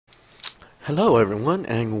Hello everyone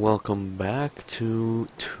and welcome back to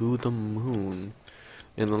the Moon.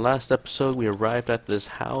 In the last episode we arrived at this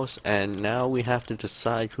house and now we have to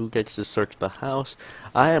decide who gets to search the house.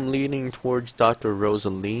 I am leaning towards Dr.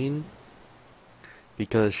 Rosalene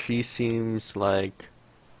because she seems like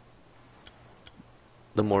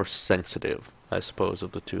the more sensitive, I suppose,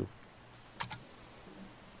 of the two.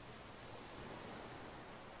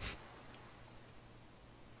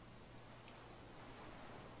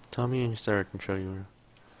 Tommy and Sarah can show you.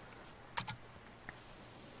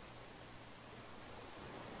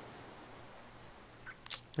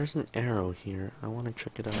 There's an arrow here. I want to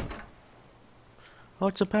check it out. Oh,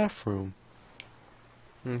 it's a bathroom.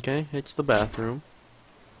 Okay, it's the bathroom.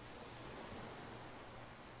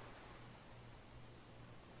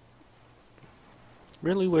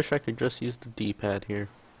 Really wish I could just use the D-pad here,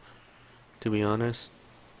 to be honest.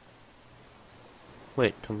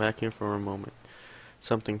 Wait, come back here for a moment.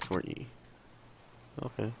 Something for E.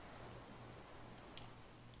 Okay.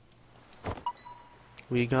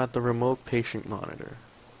 We got the remote patient monitor.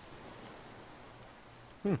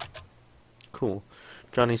 Cool.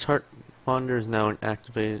 Johnny's heart monitor is now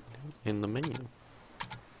activated in the menu.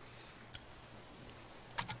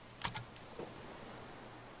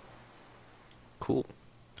 Cool.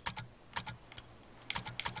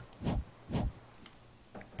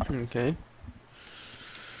 Okay.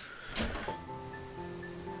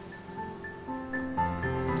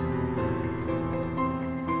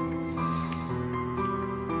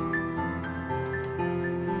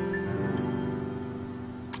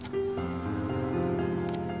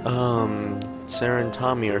 Sarah and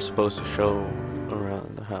Tommy are supposed to show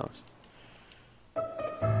around the house.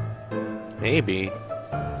 Maybe.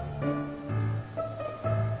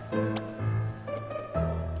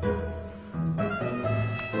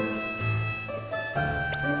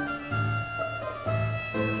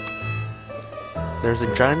 There's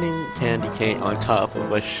a giant candy cane on top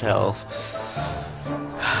of a shelf.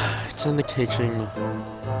 It's in the kitchen.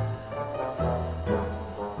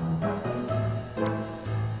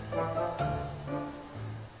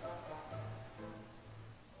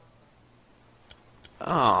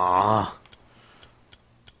 Aww.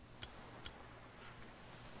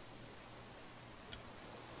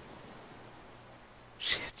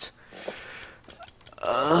 Shit.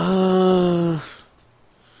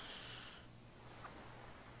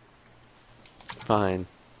 Fine.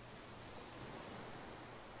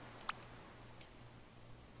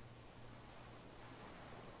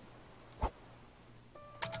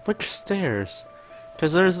 Which stairs?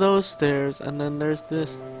 Because there's those stairs, and then there's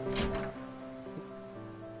this.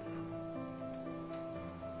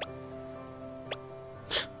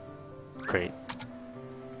 Great.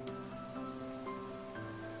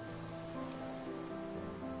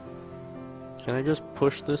 Can I just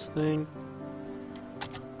push this thing?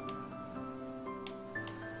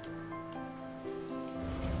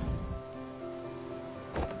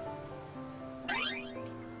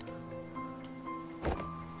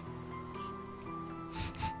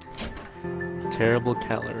 Terrible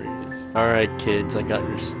calories. Alright kids, I got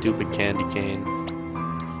your stupid candy cane.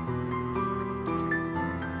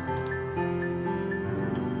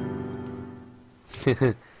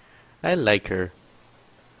 I like her.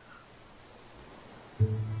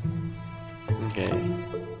 Okay.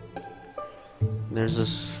 There's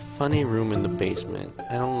this funny room in the basement.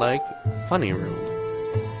 I don't like funny room.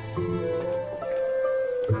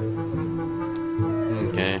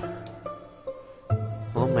 Okay.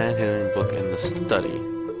 Old man hidden book in the study.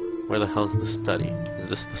 Where the hell's the study? Is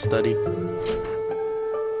this the study?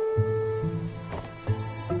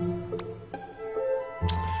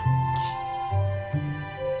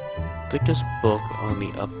 Thickest book on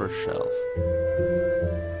the upper shelf.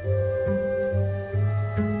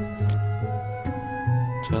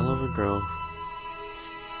 Tale of a girl.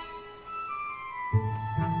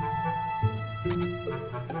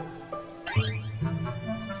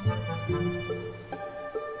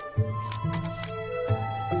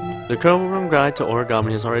 The Chrome Guide to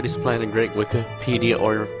Origami has already supplanted a great Wikipedia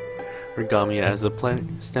origami as the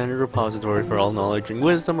standard repository for all knowledge and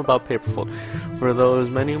wisdom about paperfold. For those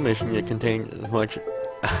many omissions, it contains much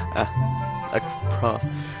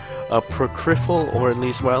apocryphal or at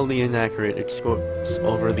least wildly inaccurate excursions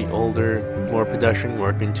over the older, more pedestrian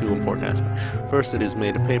work in two important aspects. First, it is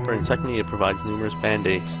made of paper, and secondly, it provides numerous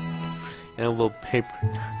band-aids, envelope paper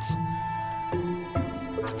nuts.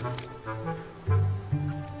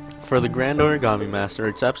 For the Grand Origami Master,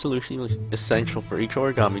 it's absolutely essential for each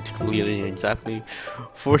origami to complete it in exactly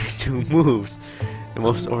 42 moves. In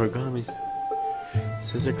most origamis,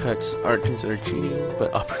 scissor cuts are considered cheating,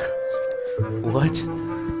 but uppercuts. What?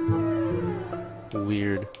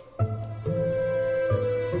 Weird.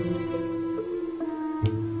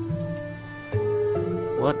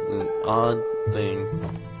 What an odd thing.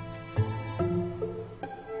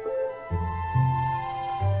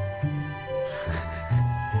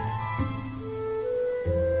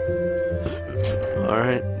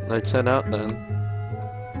 Alright, let's head out then.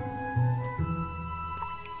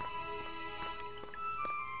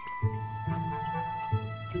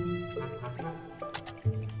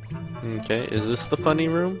 Okay, is this the funny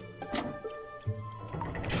room?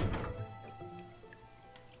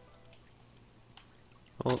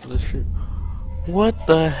 Oh, this should... What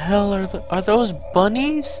the hell are those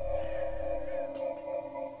bunnies?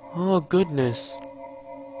 Oh goodness.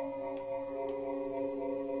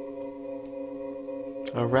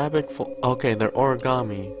 A rabbit full... Okay, they're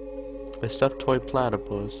origami. A stuffed toy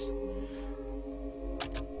platypus.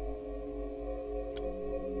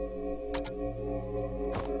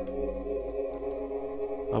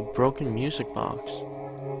 A broken music box.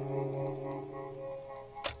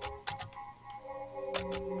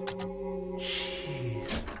 Jeez.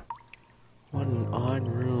 What an odd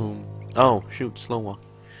room. Oh, shoot, slow walk.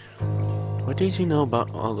 What did you know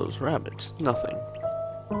about all those rabbits? Nothing.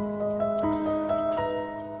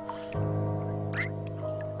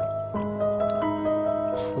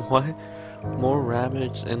 What? More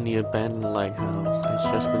rabbits in the abandoned lighthouse. It's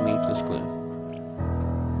just beneath this cliff.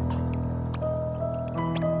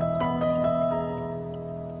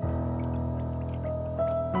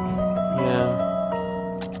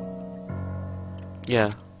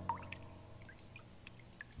 Yeah.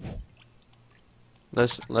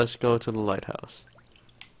 Let's go to the lighthouse.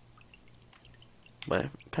 But I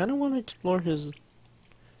kind of want to explore his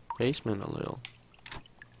basement a little.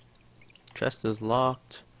 Chest is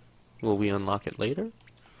locked. Will we unlock it later?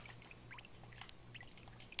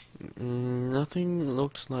 Nothing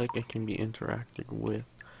looks like it can be interacted with.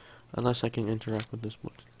 Unless I can interact with this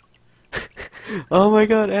book. Oh my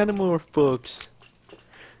god, Animorph books!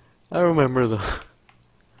 I remember those.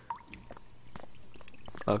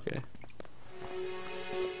 Okay.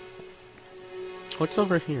 What's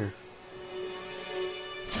over here?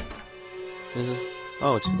 Is it?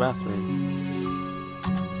 Oh, it's the bathroom.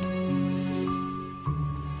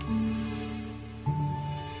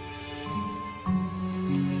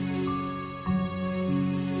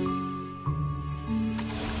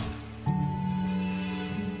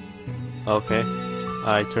 Okay.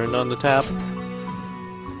 I turned on the tap.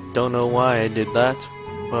 Don't know why I did that,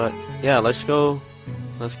 but yeah, let's go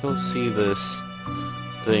see this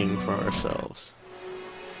thing for ourselves.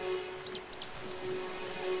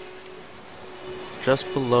 Just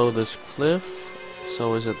below this cliff,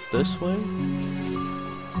 so is it this way?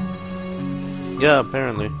 Yeah,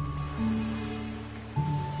 apparently.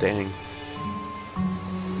 Dang.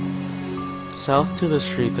 South to the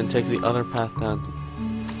street, then take the other path down.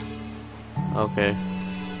 Okay.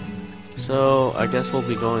 So, I guess we'll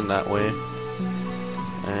be going that way.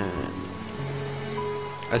 And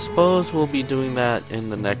I suppose we'll be doing that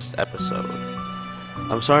in the next episode.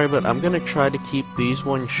 I'm sorry, but I'm gonna try to keep these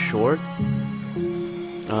ones short.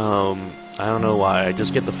 I don't know why, I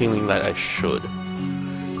just get the feeling that I should.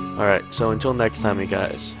 Alright, so until next time, you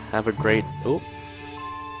guys, have a great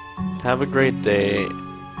day.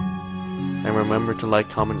 And remember to like,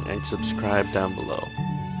 comment, and subscribe down below.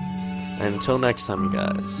 And until next time, you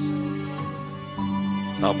guys,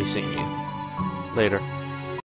 I'll be seeing you later.